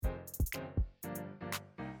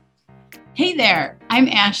Hey there, I'm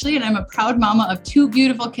Ashley and I'm a proud mama of two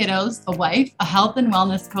beautiful kiddos, a wife, a health and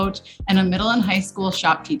wellness coach, and a middle and high school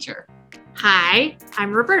shop teacher. Hi,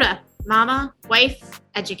 I'm Roberta, mama, wife,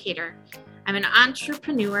 educator. I'm an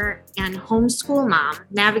entrepreneur and homeschool mom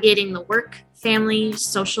navigating the work, family,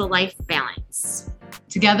 social life balance.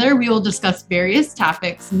 Together, we will discuss various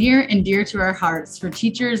topics near and dear to our hearts for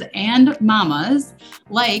teachers and mamas,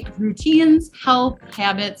 like routines, health,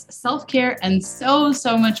 habits, self-care, and so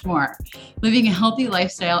much more. Living a healthy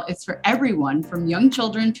lifestyle is for everyone from young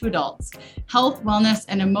children to adults. Health, wellness,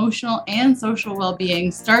 and emotional and social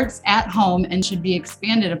well-being starts at home and should be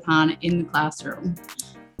expanded upon in the classroom.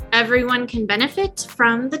 Everyone can benefit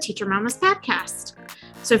from the Teacher Mamas podcast.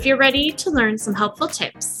 So if you're ready to learn some helpful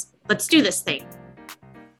tips, let's do this thing.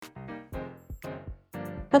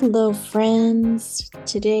 Hello, friends.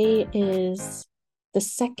 Today is the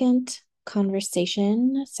second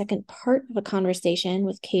part of a conversation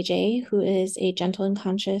with KJ, who is a gentle and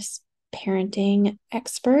conscious parenting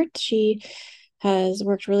expert. She has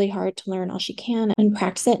worked really hard to learn all she can and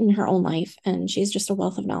practice it in her own life, and she's just a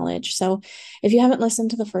wealth of knowledge. So if you haven't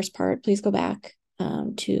listened to the first part, please go back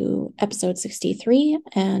to episode 63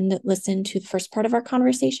 and listen to the first part of our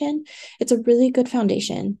conversation. It's a really good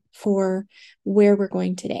foundation for where we're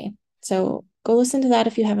going today. So go listen to that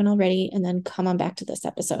if you haven't already, and then come on back to this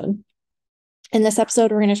episode. In this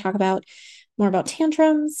episode, we're going to talk more about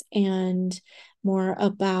tantrums and more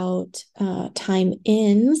about time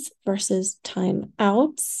ins versus time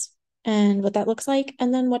outs and what that looks like,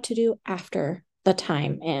 and then what to do after the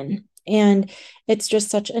time in. And it's just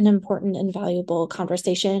such an important and valuable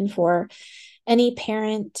conversation for any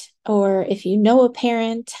parent, or if you know a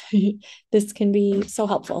parent, this can be so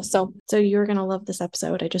helpful. So you're going to love this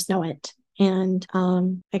episode. I just know it. And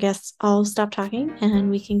I guess I'll stop talking and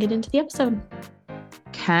we can get into the episode.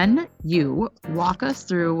 Can you walk us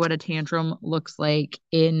through what a tantrum looks like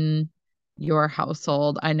in your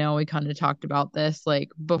household? I know we kind of talked about this like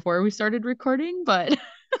before we started recording, but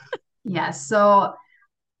yes. So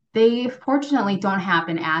they fortunately don't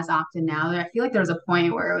happen as often now. I feel like there was a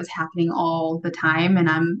point where it was happening all the time, and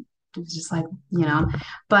I'm just like,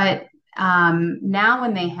 but now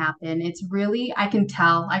when they happen, it's really, I can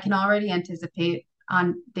already anticipate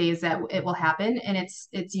on days that it will happen. And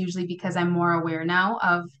it's usually because I'm more aware now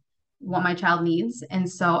of what my child needs.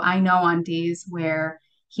 And so I know on days where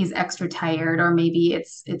he's extra tired, or maybe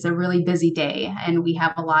it's a really busy day and we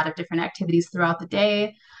have a lot of different activities throughout the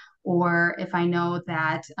day. Or if I know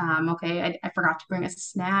that, I forgot to bring a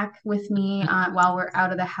snack with me while we're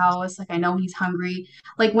out of the house, like I know he's hungry.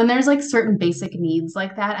 Like when there's like certain basic needs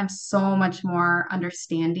like that, I'm so much more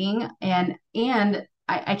understanding, and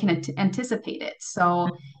I can anticipate it.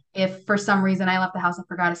 So if for some reason I left the house and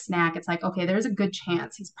forgot a snack, it's like, okay, there's a good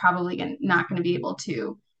chance he's probably not going to be able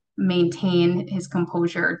to maintain his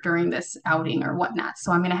composure during this outing or whatnot.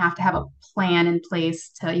 So I'm going to have a plan in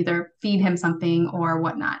place to either feed him something or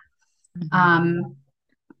whatnot.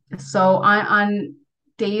 So on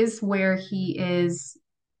days where he is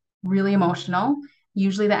really emotional,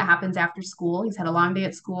 usually that happens after school. He's had a long day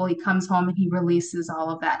at school. He comes home and he releases all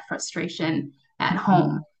of that frustration at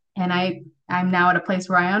home. And I'm now at a place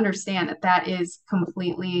where I understand that is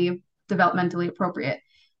completely developmentally appropriate,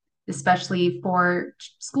 especially for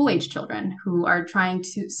school age children who are trying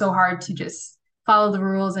so hard to just follow the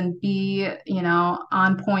rules and be,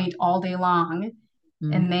 on point all day long.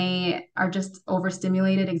 And they are just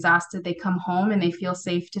overstimulated, exhausted. They come home and they feel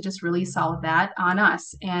safe to just release all of that on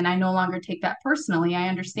us. And I no longer take that personally. I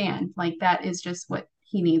understand, like, that is just what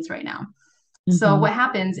he needs right now. So what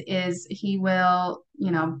happens is he will,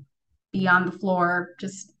 be on the floor,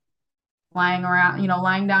 just lying around,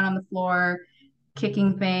 lying down on the floor,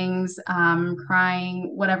 kicking things, crying,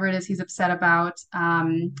 whatever it is he's upset about.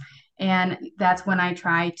 And that's when I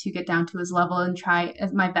try to get down to his level and try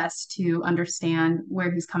my best to understand where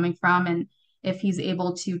he's coming from. And if he's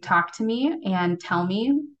able to talk to me and tell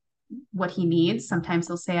me what he needs, sometimes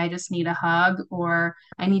he'll say, I just need a hug, or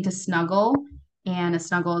I need to snuggle. And a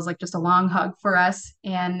snuggle is like just a long hug for us.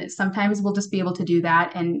 And sometimes we'll just be able to do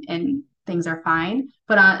that and things are fine.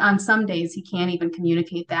 But on some days, he can't even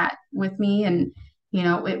communicate that with me. And,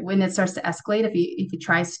 when it starts to escalate, if he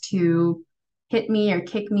tries to hit me or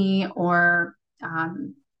kick me or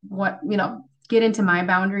get into my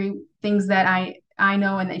boundary, things that I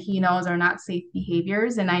know and that he knows are not safe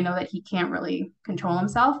behaviors, and I know that he can't really control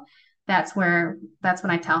himself, that's when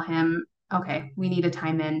I tell him, okay, we need a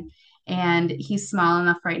time in. And he's small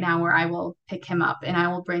enough right now where I will pick him up and I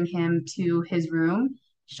will bring him to his room,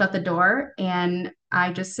 shut the door, and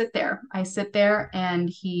I just sit there. I sit there and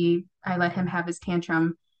I let him have his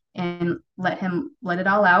tantrum and let it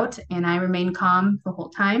all out. And I remain calm the whole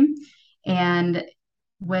time. And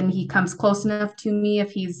when he comes close enough to me,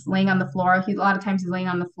 if he's laying on the floor, a lot of times he's laying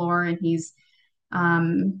on the floor and he's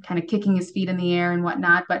kind of kicking his feet in the air and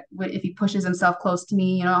whatnot. But if he pushes himself close to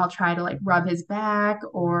me, I'll try to like rub his back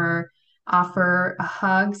or offer a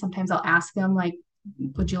hug. Sometimes I'll ask him like,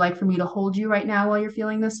 would you like for me to hold you right now while you're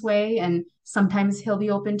feeling this way? And sometimes he'll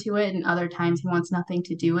be open to it, and other times he wants nothing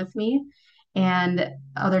to do with me. And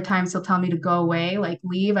other times he'll tell me to go away, like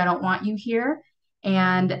leave, I don't want you here.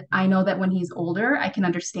 And I know that when he's older, I can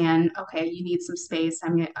understand, okay, you need some space.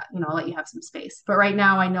 I'm gonna, I'll let you have some space. But right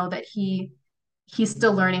now I know that he's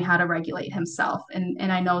still learning how to regulate himself.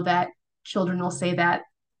 And I know that children will say that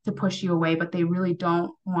to push you away, but they really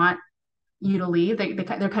don't want you to leave.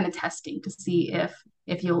 They're kind of testing to see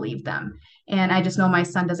if you'll leave them. And I just know my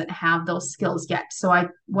son doesn't have those skills yet. So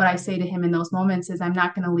what I say to him in those moments is, I'm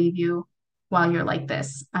not going to leave you while you're like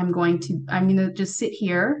this. I'm going to just sit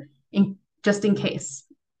here just in case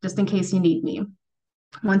you need me.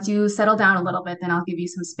 Once you settle down a little bit, then I'll give you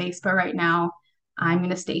some space. But right now, I'm going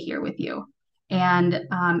to stay here with you. And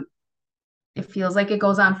it feels like it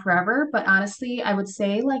goes on forever. But honestly, I would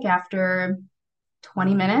say like after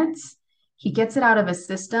 20 minutes, he gets it out of his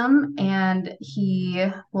system and he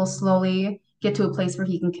will slowly get to a place where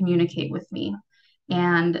he can communicate with me.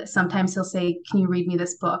 And sometimes he'll say, can you read me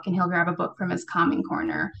this book? And he'll grab a book from his calming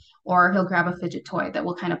corner, or he'll grab a fidget toy that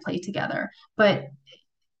we'll kind of play together. But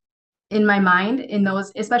in my mind, in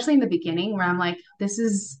those, especially in the beginning where I'm like, this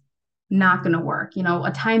is not going to work.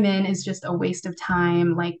 A time in is just a waste of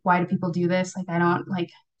time. Like, why do people do this? Like, I don't like,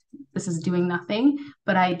 this is doing nothing.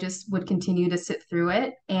 But I just would continue to sit through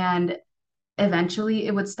it, and eventually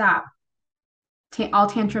it would stop. All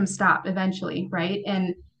tantrums stop eventually, right?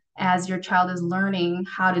 And as your child is learning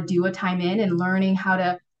how to do a time in and learning how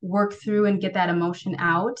to work through and get that emotion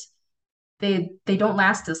out, they don't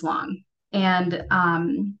last as long. And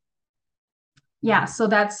yeah, so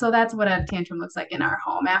that's what a tantrum looks like in our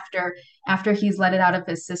home. After he's let it out of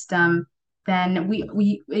his system, then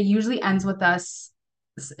we it usually ends with us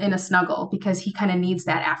in a snuggle, because he kind of needs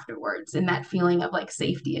that afterwards and that feeling of like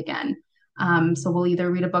safety again. So we'll either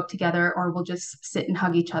read a book together, or we'll just sit and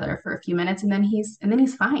hug each other for a few minutes, and then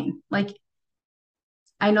he's fine. Like,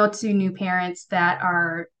 I know to new parents that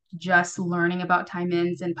are just learning about time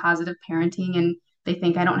ins and positive parenting, and they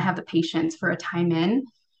think, I don't have the patience for a time in.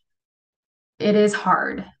 It is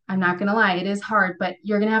hard. I'm not going to lie. It is hard, but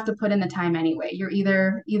you're going to have to put in the time anyway. You're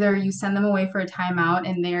either you send them away for a timeout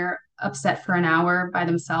and they're upset for an hour by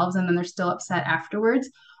themselves and then they're still upset afterwards,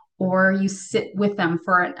 or you sit with them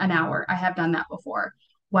for an hour. I have done that before,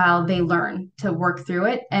 while they learn to work through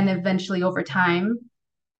it. And eventually over time,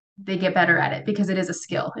 they get better at it, because it is a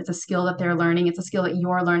skill. It's a skill that they're learning. It's a skill that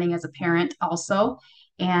you're learning as a parent also.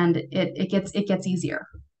 And it gets easier.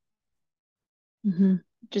 Mm-hmm.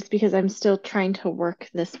 Just because I'm still trying to work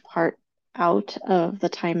this part out of the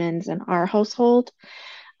time ins in our household.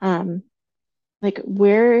 Like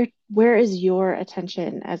where is your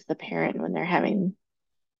attention as the parent when they're having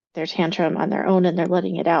their tantrum on their own and they're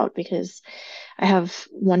letting it out? Because I have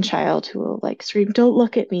one child who will like scream, "Don't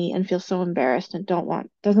look at me," and feel so embarrassed and doesn't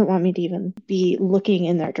want me to even be looking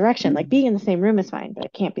in their direction. Like being in the same room is fine, but I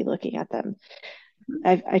can't be looking at them.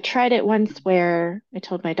 I tried it once where I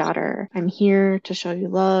told my daughter, "I'm here to show you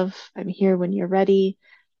love. I'm here when you're ready.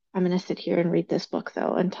 I'm going to sit here and read this book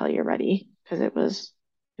though until you're ready," because it was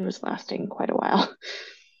lasting quite a while.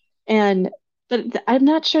 But I'm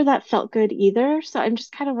not sure that felt good either. So I'm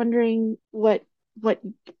just kind of wondering what I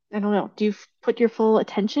don't know. Do you put your full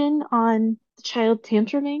attention on the child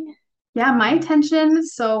tantruming? Yeah, my attention.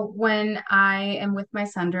 So when I am with my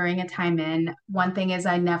son during a time in, one thing is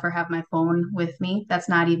I never have my phone with me. That's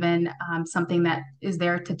not even something that is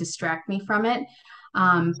there to distract me from it.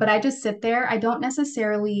 But I just sit there. I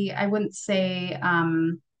wouldn't say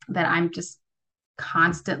that I'm just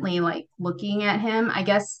constantly like looking at him. I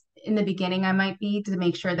guess in the beginning I might be, to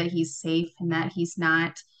make sure that he's safe and that he's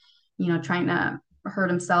not, trying to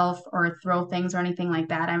hurt himself or throw things or anything like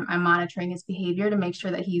that. I'm monitoring his behavior to make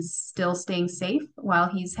sure that he's still staying safe while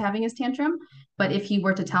he's having his tantrum. But if he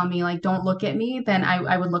were to tell me like, don't look at me, then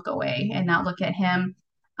I would look away and not look at him.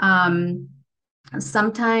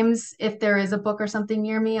 Sometimes if there is a book or something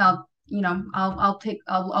near me, I'll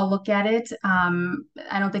look at it.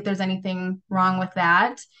 I don't think there's anything wrong with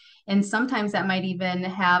that. And sometimes that might even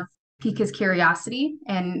have pique his curiosity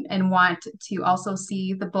and want to also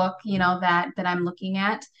see the book, that I'm looking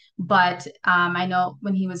at. But I know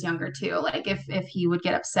when he was younger too, like if he would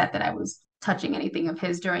get upset that I was touching anything of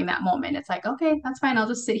his during that moment, it's like, okay, that's fine. I'll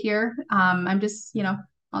just sit here. I'll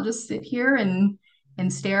just sit here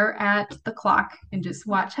and stare at the clock and just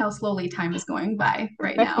watch how slowly time is going by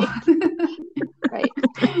right now. Right.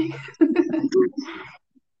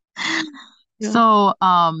 Yeah. So,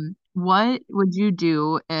 what would you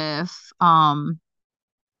do if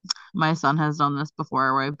my son has done this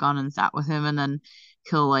before where I've gone and sat with him and then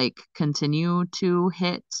he'll like continue to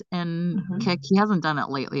hit and kick. He hasn't done it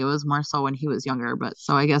lately. It was more so when he was younger, but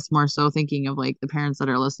so I guess more so thinking of like the parents that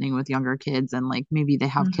are listening with younger kids and like maybe they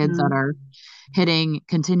have kids that are hitting,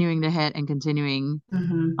 continuing to hit and continuing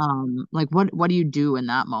like what do you do in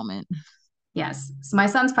that moment? Yes. So my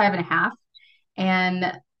son's 5.5,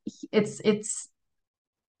 and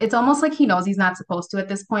it's almost like he knows he's not supposed to at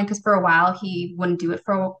this point, because for a while he wouldn't do it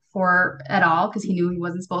for at all because he knew he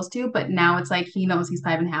wasn't supposed to. But now it's like he knows he's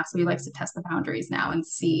 5.5, so he likes to test the boundaries now and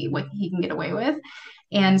see what he can get away with.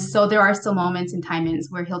 And so there are still moments and time-ins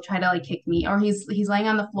where he'll try to like kick me, or he's laying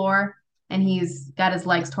on the floor and he's got his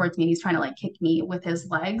legs towards me and he's trying to like kick me with his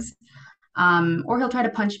legs. Or he'll try to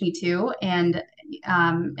punch me too. And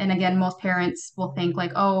again, most parents will think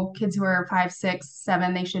like, oh, kids who are 5, 6,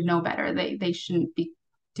 7, they should know better. They shouldn't be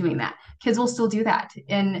doing that. Kids will still do that.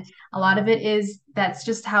 And a lot of it is that's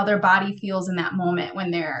just how their body feels in that moment when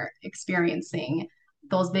they're experiencing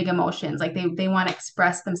those big emotions. Like they want to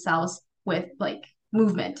express themselves with like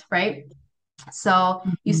movement, right? So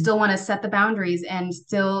you still want to set the boundaries and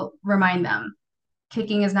still remind them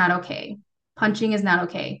kicking is not okay. Punching is not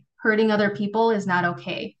okay. Hurting other people is not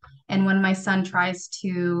okay. And when my son tries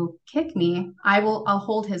to kick me, I'll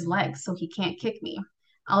hold his legs so he can't kick me.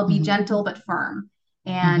 I'll be gentle but firm.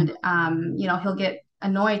 And he'll get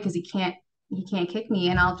annoyed because he can't kick me.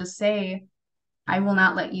 And I'll just say, I will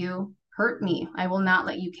not let you hurt me. I will not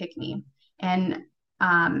let you kick me. And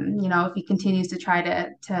if he continues to try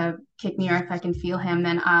to kick me, or if I can feel him,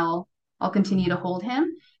 then I'll continue to hold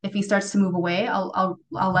him. If he starts to move away, I'll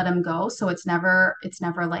let him go. So it's never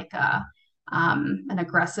like an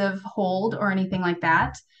aggressive hold or anything like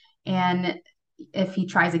that. And if he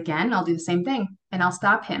tries again, I'll do the same thing and I'll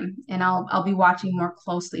stop him, and I'll be watching more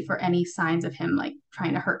closely for any signs of him like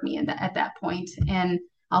trying to hurt me at that point. And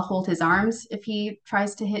I'll hold his arms if he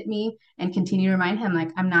tries to hit me and continue to remind him like,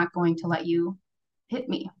 I'm not going to let you hit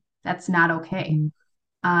me. That's not okay.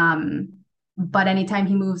 But anytime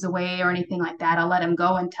he moves away or anything like that, I'll let him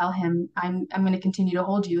go and tell him I'm going to continue to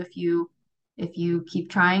hold you if you keep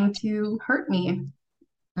trying to hurt me.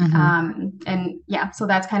 And yeah, so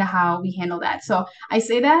that's kind of how we handle that. So I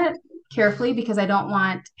say that carefully because I don't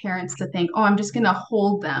want parents to think, oh, I'm just going to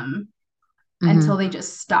hold them until they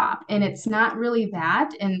just stop. And it's not really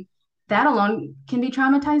that. And that alone can be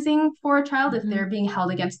traumatizing for a child if they're being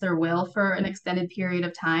held against their will for an extended period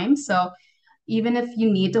of time. So even if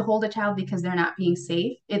you need to hold a child because they're not being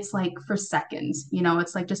safe, it's like for seconds,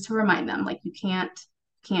 it's like just to remind them, like, you can't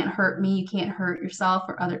hurt me, you can't hurt yourself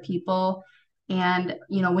or other people. And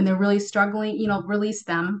when they're really struggling, release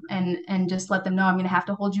them and just let them know, I'm going to have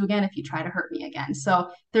to hold you again if you try to hurt me again.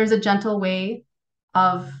 So there's a gentle way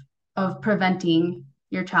of preventing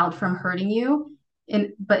your child from hurting you,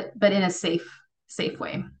 but in a safe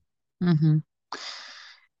way.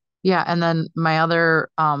 Yeah, and then my other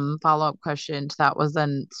follow-up question to that was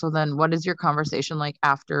then what is your conversation like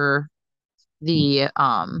after the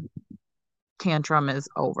tantrum is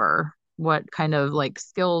over? What kind of like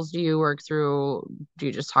skills do you work through? Do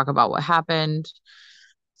you just talk about what happened?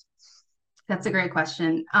 That's a great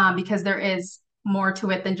question, because there is more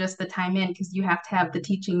to it than just the time in, because you have to have the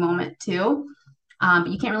teaching moment too. But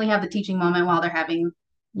you can't really have the teaching moment while they're having,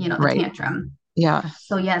 the tantrum. Yeah.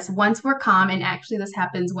 So yes, once we're calm, and actually this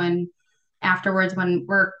happens when afterwards, when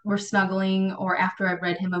we're snuggling, or after I've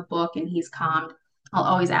read him a book and he's calmed, I'll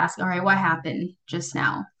always ask, all right, what happened just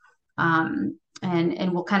now?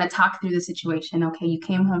 And we'll kind of talk through the situation. Okay, you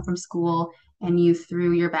came home from school and you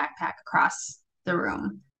threw your backpack across the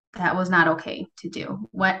room. That was not okay to do.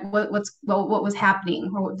 What was happening,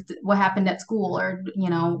 or what happened at school, or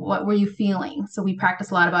what were you feeling? So we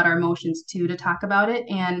practice a lot about our emotions too, to talk about it,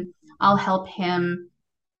 and I'll help him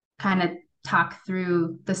kind of talk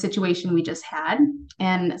through the situation we just had.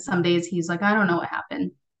 And some days he's like, I don't know what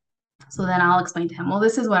happened. So then I'll explain to him, well,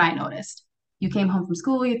 this is what I noticed. You came home from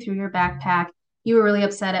school, you threw your backpack, you were really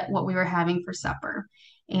upset at what we were having for supper.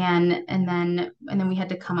 And then we had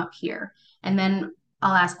to come up here. And then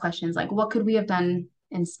I'll ask questions like, what could we have done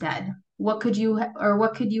instead? What could you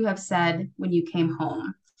have said when you came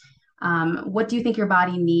home? What do you think your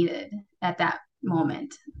body needed at that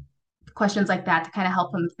moment? Questions like that to kind of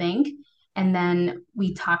help them think. And then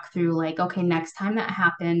we talk through like, okay, next time that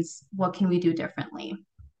happens, what can we do differently?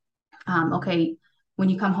 Okay, when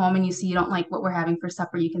you come home and you see you don't like what we're having for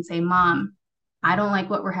supper, you can say, Mom, I don't like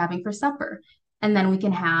what we're having for supper. and then we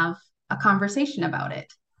can have a conversation about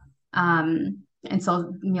it. And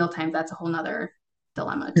so meal times, that's a whole nother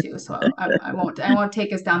dilemma too. So I won't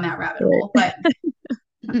take us down that rabbit hole, but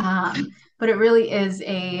it really is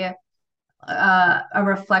a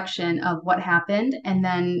reflection of what happened, and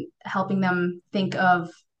then helping them think of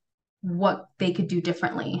what they could do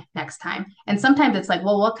differently next time. And sometimes it's like,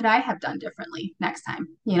 well, what could I have done differently next time?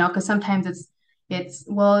 Because sometimes it's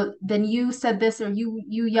well, then you said this, or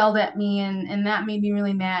you yelled at me, and that made me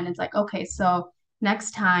really mad. And it's like, okay, so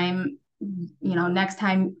next time, next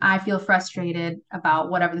time I feel frustrated about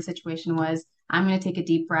whatever the situation was, I'm going to take a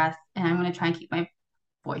deep breath and I'm going to try and keep my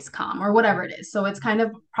voice calm, or whatever it is. So it's kind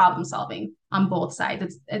of problem solving on both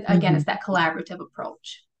sides. Again, it's that collaborative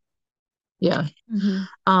approach. Yeah.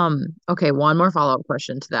 Okay, one more follow-up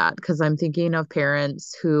question to that, because I'm thinking of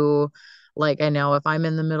parents who, like, I know if I'm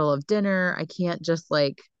in the middle of dinner, I can't just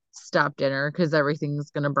like stop dinner because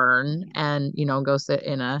everything's gonna burn, and go sit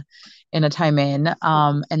in a time in.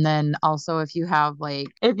 And then also if you have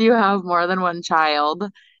more than one child,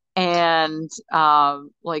 and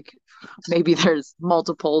like maybe there's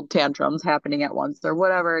multiple tantrums happening at once or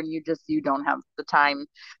whatever, and you don't have the time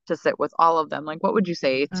to sit with all of them, like what would you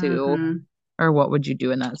say to or what would you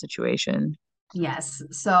do in that situation? Yes.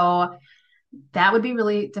 So that would be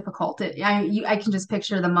really difficult. I can just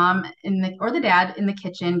picture the mom or the dad in the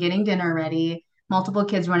kitchen getting dinner ready, multiple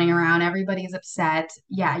kids running around, everybody's upset.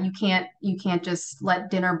 Yeah, you can't just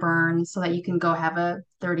let dinner burn so that you can go have a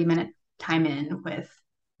 30-minute time in with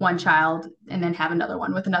one child and then have another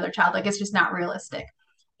one with another child. Like, it's just not realistic.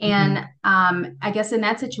 And I guess in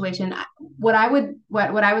that situation, what I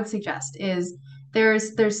would suggest is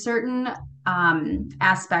there's certain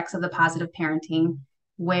aspects of the positive parenting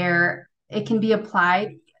where it can be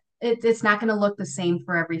applied. It's not going to look the same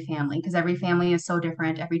for every family, because every family is so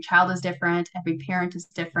different. Every child is different. Every parent is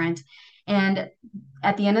different. And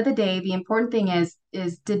at the end of the day, the important thing is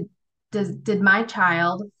did my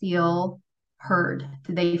child feel heard?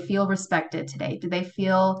 Did they feel respected today? Did they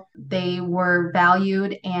feel they were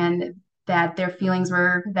valued and that their feelings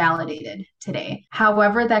were validated today?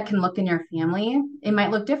 However that can look in your family, it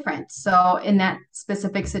might look different. So in that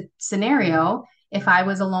specific scenario, if I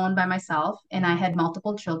was alone by myself and I had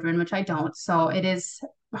multiple children, which I don't, so it is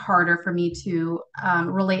harder for me to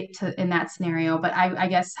relate to in that scenario. But I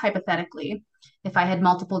guess hypothetically, if I had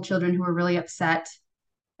multiple children who were really upset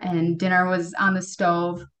and dinner was on the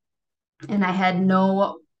stove and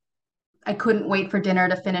I couldn't wait for dinner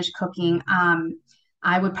to finish cooking,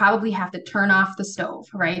 I would probably have to turn off the stove,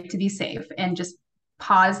 right, to be safe, and just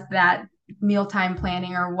pause that mealtime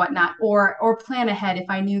planning or whatnot, or plan ahead. If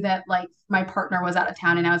I knew that like my partner was out of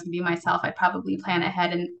town and I was gonna be myself, I'd probably plan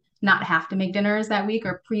ahead and not have to make dinners that week,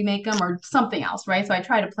 or pre-make them or something else, right? So I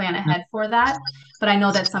try to plan ahead for that. But I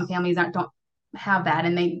know that some families don't have that,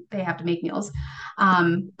 and they have to make meals.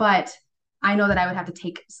 But I know that I would have to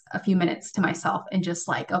take a few minutes to myself and just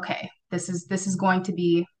like, okay, this is going to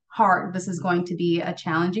be hard. This is going to be a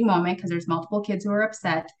challenging moment because there's multiple kids who are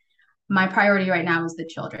upset. My priority right now is the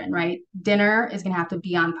children, right? Dinner is going to have to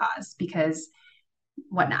be on pause because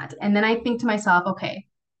whatnot. And then I think to myself, okay,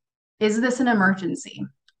 is this an emergency?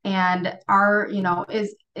 And are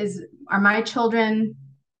my children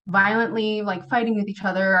violently like fighting with each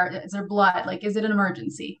other? Or is there blood? Like, is it an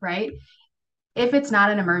emergency, right? If it's not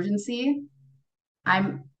an emergency,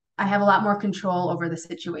 I have a lot more control over the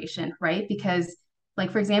situation, right? Because,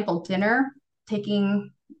 like, for example,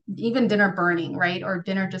 even dinner burning, right? Or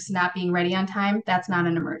dinner just not being ready on time, that's not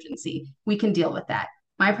an emergency. We can deal with that.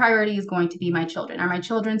 My priority is going to be my children. Are my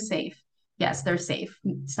children safe? Yes, they're safe.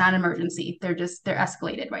 It's not an emergency. They're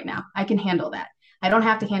escalated right now. I can handle that. I don't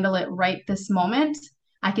have to handle it right this moment.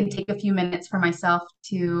 I can take a few minutes for myself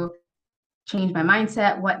to change my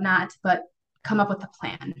mindset, whatnot, but come up with a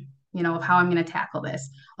plan, of how I'm going to tackle this.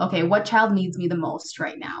 Okay, what child needs me the most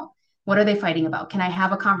right now? What are they fighting about? Can I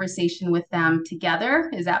have a conversation with them together?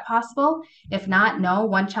 Is that possible? If not, no,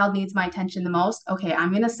 one child needs my attention the most. Okay,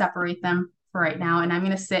 I'm going to separate them for right now, and I'm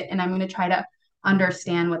going to sit and I'm going to try to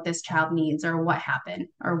understand what this child needs or what happened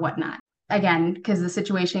or whatnot. Again, because the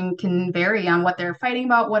situation can vary on what they're fighting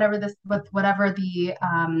about, whatever the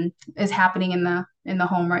is happening in the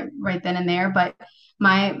home right then and there. But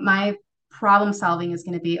my problem solving is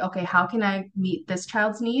going to be, okay, how can I meet this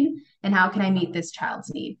child's need, and how can I meet this child's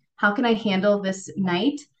need? How can I handle this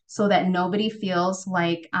night so that nobody feels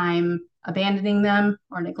like I'm abandoning them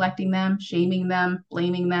or neglecting them, shaming them,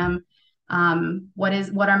 blaming them?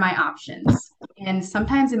 What are my options? And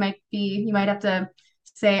sometimes it might be, you might have to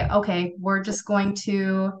say, okay, we're just going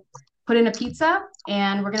to put in a pizza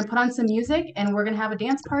and we're going to put on some music and we're going to have a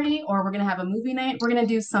dance party, or we're going to have a movie night. We're going to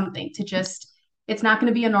do something to just it's not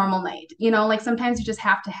going to be a normal night. Like sometimes you just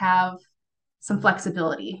have to have some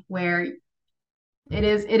flexibility where it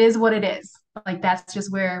is what it is. Like that's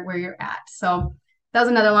just where you're at. So that was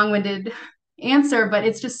another long-winded answer, but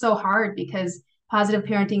it's just so hard because positive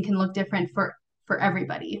parenting can look different for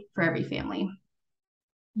everybody, for every family.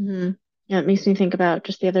 Mm-hmm. Yeah, it makes me think about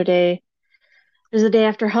just the other day. It was the day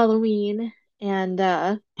after Halloween, and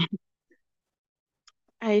I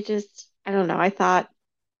don't know. I thought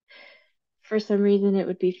for some reason it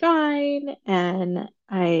would be fine, and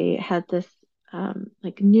I had this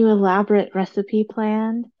like new elaborate recipe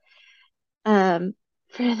planned um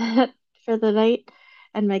for the night,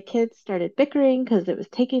 and my kids started bickering because it was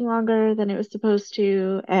taking longer than it was supposed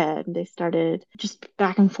to, and they started just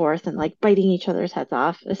back and forth and like biting each other's heads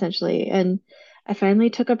off essentially. And I finally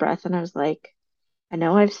took a breath and I was like, I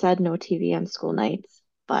know I've said no TV on school nights,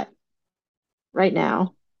 but right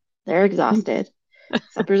now they're exhausted.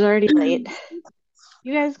 Supper's already late.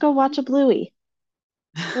 You guys go watch a Bluey.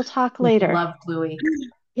 We'll talk later. Love Bluey.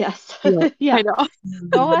 Yes. Yeah, Yeah. I know.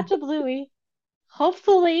 Go watch a Bluey.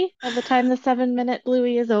 Hopefully, by the time the 7-minute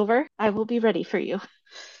Bluey is over, I will be ready for you.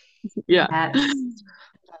 Yeah.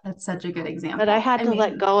 That's such a good example. But I had to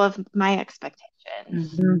let go of my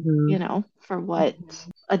expectations, for what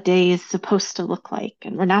a day is supposed to look like.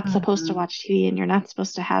 And we're not supposed to watch TV, and you're not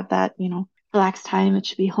supposed to have that, relaxed time. It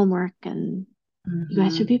should be homework, and you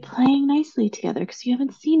guys should be playing nicely together because you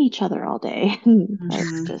haven't seen each other all day.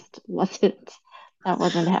 That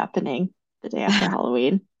wasn't happening the day after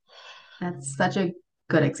Halloween. That's such a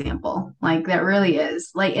good example. Like that really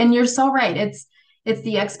is. Like, and you're so right. It's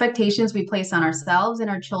the expectations we place on ourselves and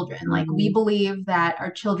our children. Like we believe that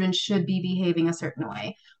our children should be behaving a certain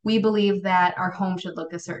way. We believe that our home should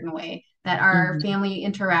look a certain way, that our family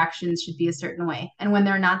interactions should be a certain way. And when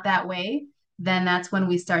they're not that way, then that's when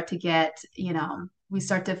we start to get, we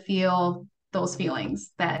start to feel those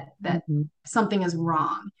feelings that something is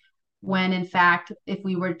wrong. When in fact, if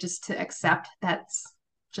we were just to accept that's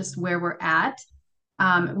just where we're at,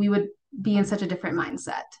 we would be in such a different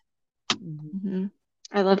mindset. Mm-hmm.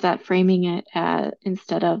 I love that, framing it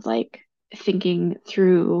instead of like thinking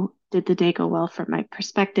through, did the day go well from my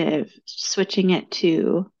perspective, switching it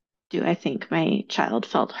to, do I think my child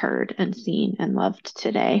felt heard and seen and loved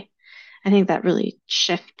today? I think that really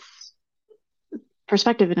shifts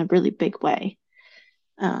perspective in a really big way.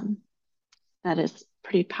 That is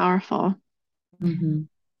pretty powerful.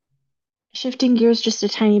 Shifting gears just a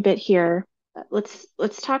tiny bit here, let's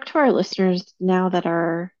talk to our listeners now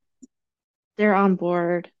that they're on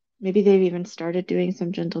board. Maybe they've even started doing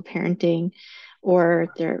some gentle parenting, or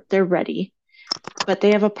they're ready, but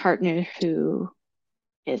they have a partner who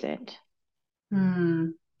isn't.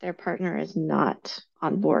 Their partner is not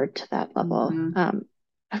on board to that level.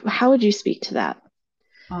 How would you speak to that?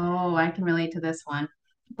 Oh, I can relate to this one.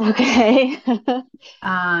 Okay.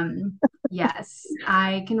 Yes,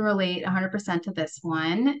 I can relate 100% to this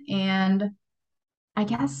one. And I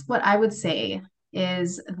guess what I would say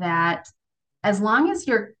is that as long as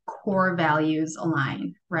your core values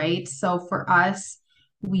align, right? So for us,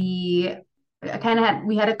 we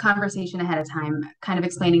we had a conversation ahead of time, kind of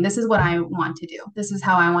explaining this is what I want to do. This is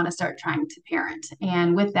how I want to start trying to parent.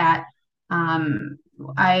 And with that,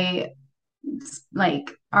 I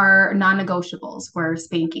like our non-negotiables were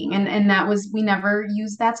spanking, and that was, we never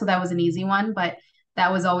used that, so that was an easy one, but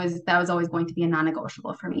that was always going to be a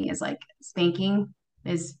non-negotiable for me, is like spanking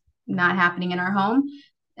is not happening in our home,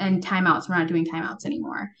 and timeouts, we're not doing timeouts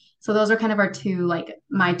anymore. So those are kind of our two, like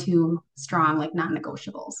my two strong like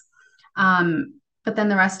non-negotiables. But then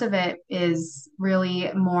the rest of it is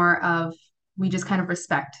really more of, we just kind of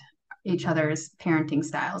respect each other's parenting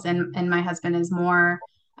styles, and my husband is more,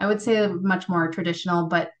 I would say, much more traditional,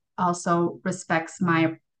 but also respects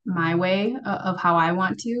my way of how I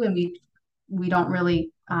want to, and we don't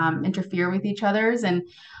really interfere with each other's. And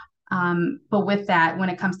but with that, when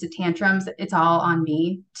it comes to tantrums, it's all on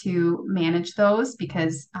me to manage those,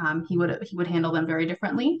 because he would handle them very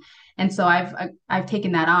differently. And so I've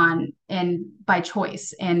taken that on, and by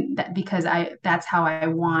choice, and that because that's how I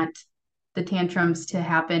want the tantrums to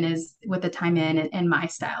happen, is with the time in and my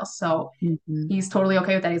style. So he's totally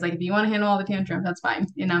okay with that. He's like, if you want to handle all the tantrums, that's fine.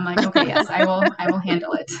 And I'm like, okay, yes, I will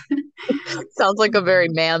handle it. Sounds like a very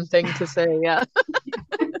man thing to say. Yeah.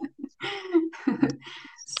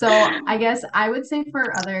 So I guess I would say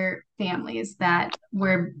for other families that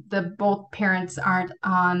where the both parents aren't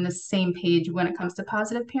on the same page when it comes to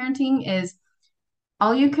positive parenting, is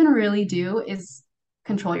all you can really do is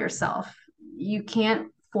control yourself. You can't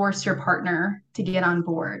force your partner to get on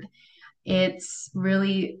board. It's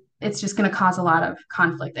just going to cause a lot of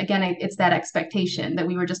conflict. Again, it's that expectation that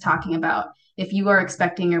we were just talking about. if you are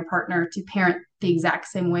expecting your partner to parent the exact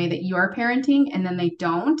same way that you are parenting and then they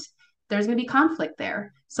don't, there's going to be conflict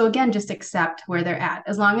there. So again, just accept where they're at,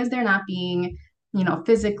 as long as they're not being,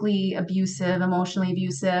 physically abusive, emotionally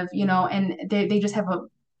abusive, and they just have a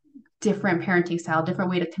different parenting style,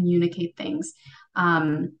 different way to communicate things.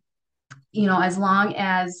 As long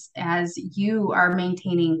as you are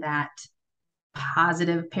maintaining that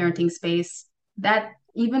positive parenting space, that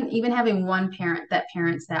even having one parent that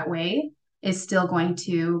parents that way is still going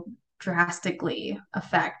to drastically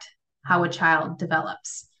affect how a child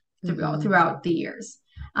develops throughout the years.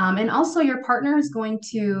 And also your partner is going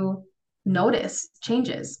to notice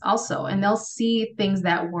changes also, and they'll see things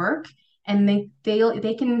that work, and they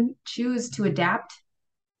can choose to adapt,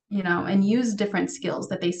 and use different skills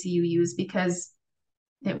that they see you use because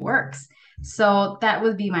it works. So that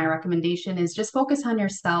would be my recommendation, is just focus on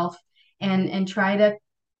yourself and try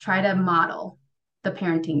to model the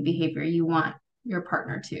parenting behavior you want your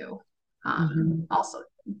partner to also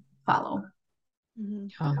follow.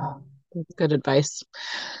 Oh, that's good advice.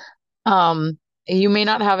 You may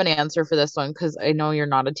not have an answer for this one because I know you're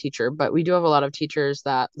not a teacher, but we do have a lot of teachers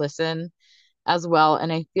that listen as well.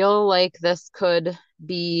 And I feel like this could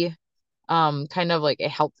be kind of like a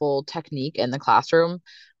helpful technique in the classroom,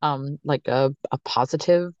 like a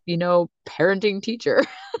positive, parenting teacher.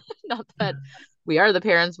 Not that we are the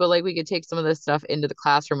parents, but like we could take some of this stuff into the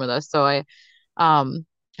classroom with us. So I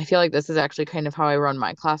feel like this is actually kind of how I run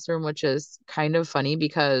my classroom, which is kind of funny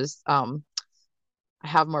because I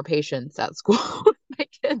have more patience at school with my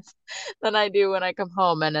kids than I do when I come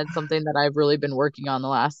home. And it's something that I've really been working on the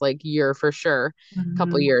last like year for sure,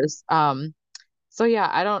 couple years. So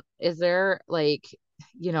yeah, is there like,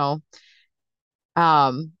 do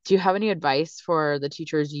you have any advice for the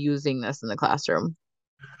teachers using this in the classroom?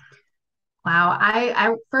 Wow.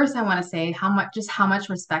 I first I want to say how much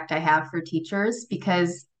respect I have for teachers,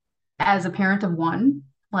 because as a parent of one,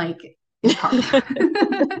 like, it's hard.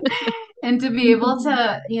 And to be able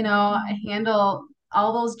to, handle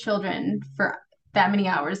all those children for that many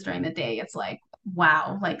hours during the day, it's like,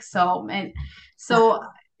 wow. Like, so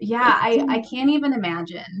yeah, I can't even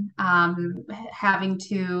imagine having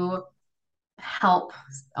to help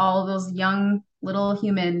all those young little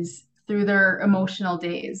humans through their emotional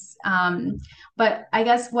days. But I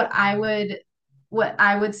guess what I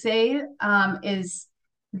would say is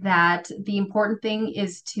that the important thing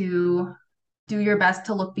is to do your best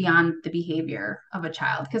to look beyond the behavior of a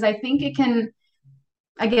child, because I think it can.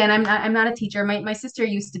 Again, I'm not a teacher. My sister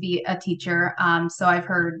used to be a teacher, so I've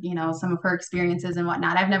heard some of her experiences and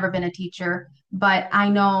whatnot. I've never been a teacher, but I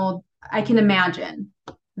know I can imagine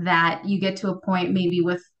that you get to a point maybe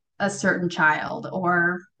with a certain child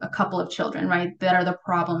or a couple of children, right, that are the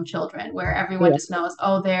problem children, where everyone Yeah. just knows,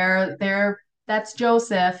 oh, that's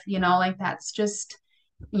Joseph, like that's just,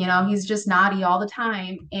 he's just naughty all the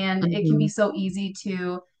time. And it can be Mhm. so easy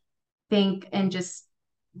to think and just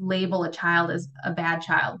label a child as a bad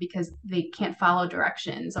child because they can't follow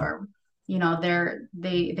directions, or they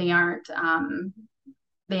aren't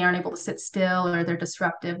able to sit still, or they're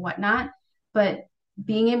disruptive, whatnot. But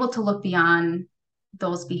being able to look beyond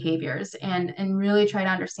those behaviors and really try to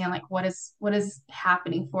understand, like, what is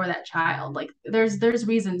happening for that child. Like, there's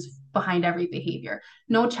reasons behind every behavior.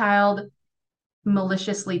 No child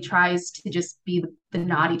maliciously tries to just be the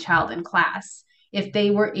naughty child in class. If they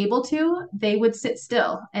were able to, they would sit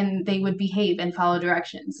still and they would behave and follow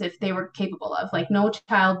directions if they were capable of. Like, no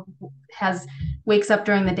child wakes up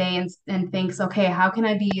during the day and thinks, okay, how can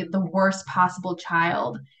I be the worst possible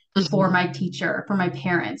child for my teacher, for my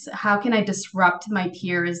parents? How can I disrupt my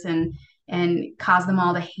peers and cause them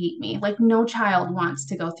all to hate me? Like, no child wants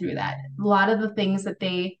to go through that. A lot of the things that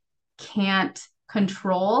they can't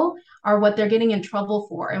control are what they're getting in trouble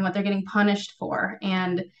for and what they're getting punished for.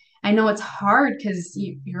 And I know it's hard because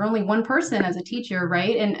you're only one person as a teacher,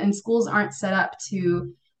 right? And schools aren't set up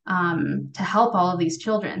to help all of these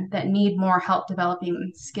children that need more help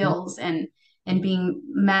developing skills and being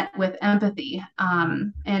met with empathy.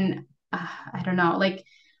 And I don't know, like,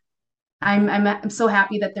 I'm so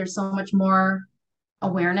happy that there's so much more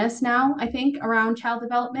awareness now, I think, around child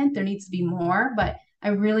development. There needs to be more, but I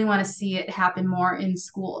really want to see it happen more in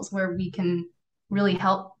schools, where we can really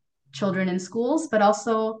help children in schools, but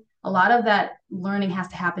also a lot of that learning has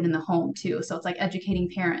to happen in the home too. So it's like educating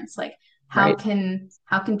parents, like, how Right. can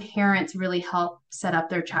parents really help set up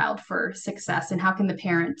their child for success, and how can the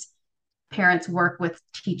parents work with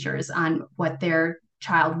teachers on what their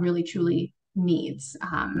child really truly needs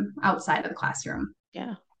outside of the classroom.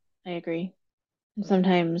 Yeah, I agree. And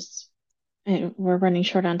sometimes we're running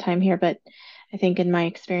short on time here, but I think in my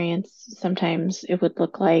experience, sometimes it would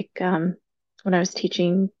look like when I was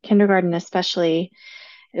teaching kindergarten, especially,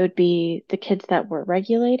 it would be the kids that were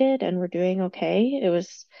regulated and were doing okay. It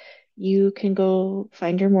was, you can go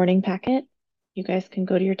find your morning packet. You guys can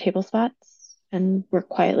go to your table spots and work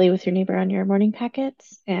quietly with your neighbor on your morning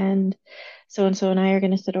packets. And so and I are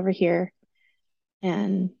going to sit over here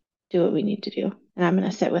and do what we need to do. And I'm going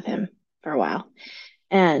to sit with him for a while.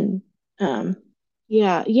 And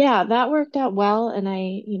yeah, that worked out well. And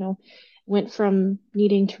I, went from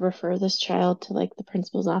needing to refer this child to like the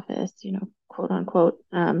principal's office, quote unquote,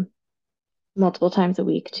 multiple times a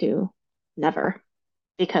week to never,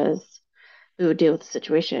 because we would deal with the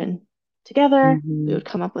situation together. We would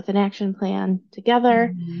come up with an action plan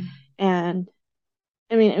together. And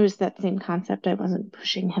I mean, it was that same concept. I wasn't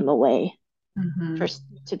pushing him away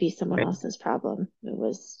to be someone else's problem. It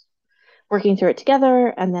was working through it together.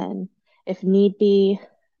 And then if need be,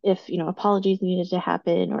 if, apologies needed to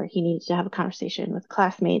happen or he needed to have a conversation with a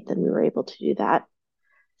classmate, then we were able to do that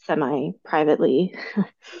semi-privately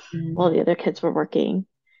while the other kids were working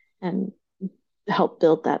and help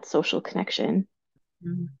build that social connection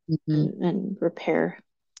and repair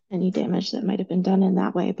any damage that might have been done in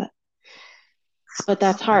that way. But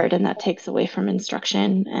that's hard, and that takes away from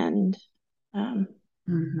instruction, and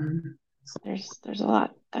there's a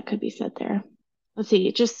lot that could be said there. Let's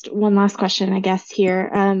see, just one last question, I guess,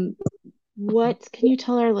 here. What can you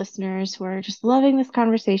tell our listeners who are just loving this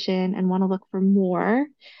conversation and want to look for more?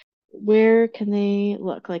 Where can they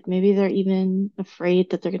look? Like maybe they're even afraid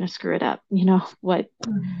that they're going to screw it up. Where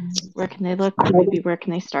can they look? Or maybe where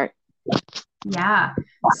can they start? Yeah.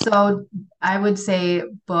 So I would say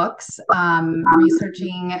books,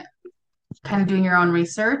 researching, kind of doing your own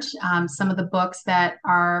research. Some of the books that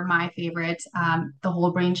are my favorite, The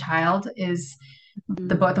Whole Brain Child is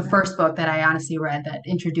the first book that I honestly read that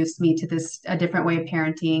introduced me to a different way of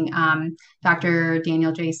parenting. Dr.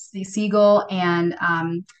 Daniel J. Siegel and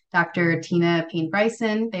Dr. Tina Payne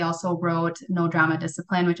Bryson. They also wrote No Drama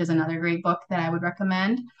Discipline, which is another great book that I would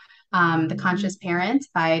recommend. The Conscious Parent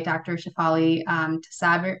by Dr. Shefali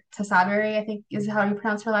Tasavvuri, I think is how you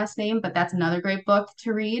pronounce her last name, but that's another great book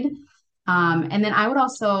to read. And then I would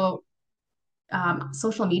also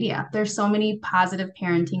social media. There's so many positive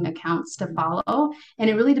parenting accounts to follow, and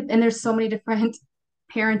and there's so many different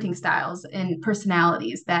parenting styles and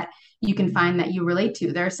personalities that you can find that you relate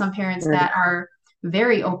to. There are some parents that are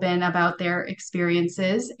very open about their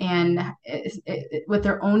experiences and with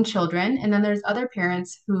their own children, and then there's other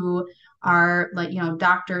parents who are like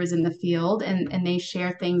doctors in the field, and they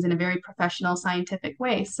share things in a very professional, scientific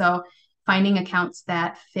way. So finding accounts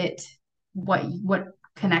that fit what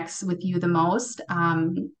connects with you the most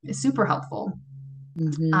is super helpful.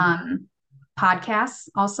 Podcasts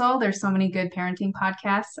also, there's so many good parenting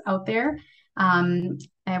podcasts out there.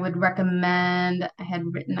 I would recommend, I had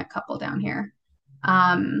written a couple down here.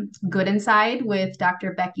 Good Inside with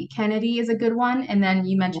Dr. Becky Kennedy is a good one. And then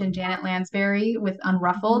you mentioned Janet Lansbury with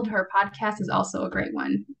Unruffled. Her podcast is also a great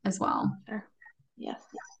one as well. Sure. Yes.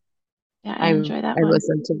 Yeah, I enjoy that one. I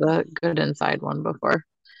listened to the Good Inside one before.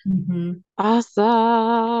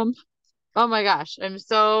 Awesome. Oh my gosh, I'm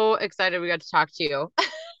so excited we got to talk to you.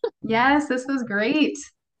 Yes, this was great.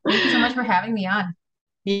 Thank you so much for having me on.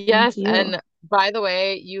 Yes, and by the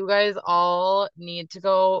way, you guys all need to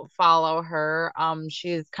go follow her.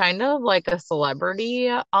 She's kind of like a celebrity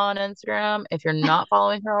on Instagram. If you're not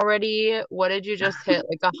following her already, what did you just hit?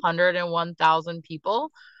 Like 101,000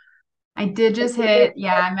 people? I did just hit,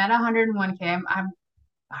 I'm at 101K. I'm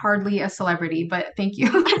hardly a celebrity, but thank you.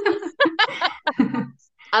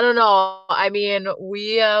 I don't know. I mean,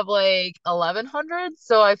 we have like 1,100,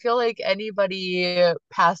 so I feel like anybody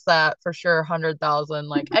past that for sure, 100,000,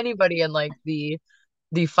 like anybody in like the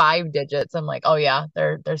 5 digits, I'm like, oh yeah,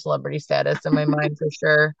 they're celebrity status in my mind for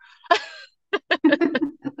sure.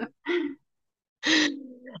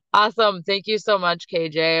 Awesome. Thank you so much,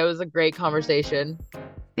 KJ. It was a great conversation.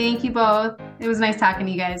 Thank you both. It was nice talking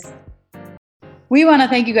to you guys. We want to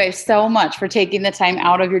thank you guys so much for taking the time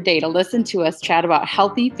out of your day to listen to us chat about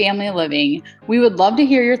healthy family living. We would love to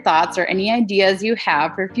hear your thoughts or any ideas you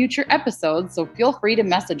have for future episodes, so feel free to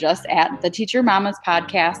message us at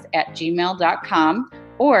theteachermamaspodcast@gmail.com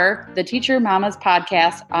or the Teacher Mamas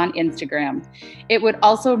Podcast on Instagram. It would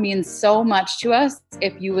also mean so much to us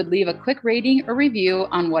if you would leave a quick rating or review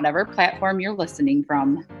on whatever platform you're listening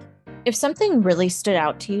from. If something really stood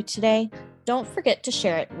out to you today, don't forget to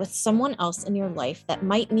share it with someone else in your life that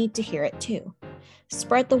might need to hear it too.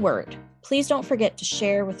 Spread the word. Please don't forget to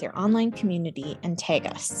share with your online community and tag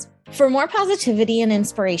us. For more positivity and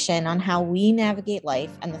inspiration on how we navigate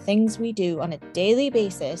life and the things we do on a daily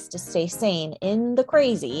basis to stay sane in the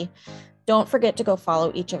crazy, Don't forget to go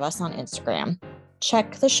follow each of us on Instagram.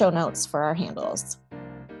 Check the show notes for our handles.